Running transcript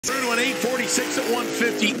Third one, 846 at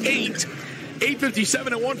 158.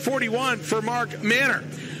 857 at 141 for Mark Manor.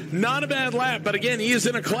 Not a bad lap, but again, he is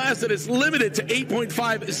in a class that is limited to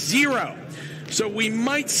 8.50. So we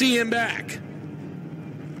might see him back.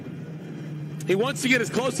 He wants to get as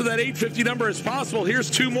close to that 850 number as possible. Here's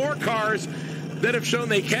two more cars that have shown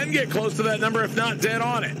they can get close to that number, if not dead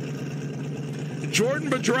on it. Jordan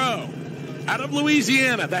Boudreau, out of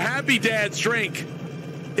Louisiana, the Happy Dad's drink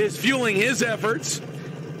is fueling his efforts.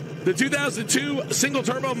 The 2002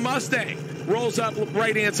 single-turbo Mustang rolls up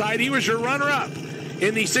right-hand side. He was your runner-up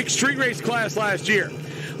in the 6 street race class last year.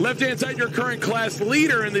 Left-hand side, your current class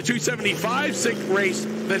leader in the 275 6 race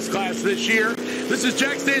this class this year. This is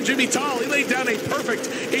Jack Stand Jimmy Tall. He laid down a perfect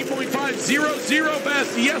 8.500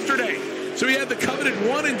 best yesterday. So he had the coveted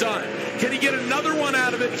one and done. Can he get another one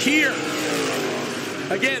out of it here?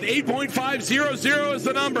 Again, 8.500 is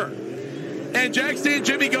the number. And Jack Stand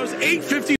Jimmy goes 850.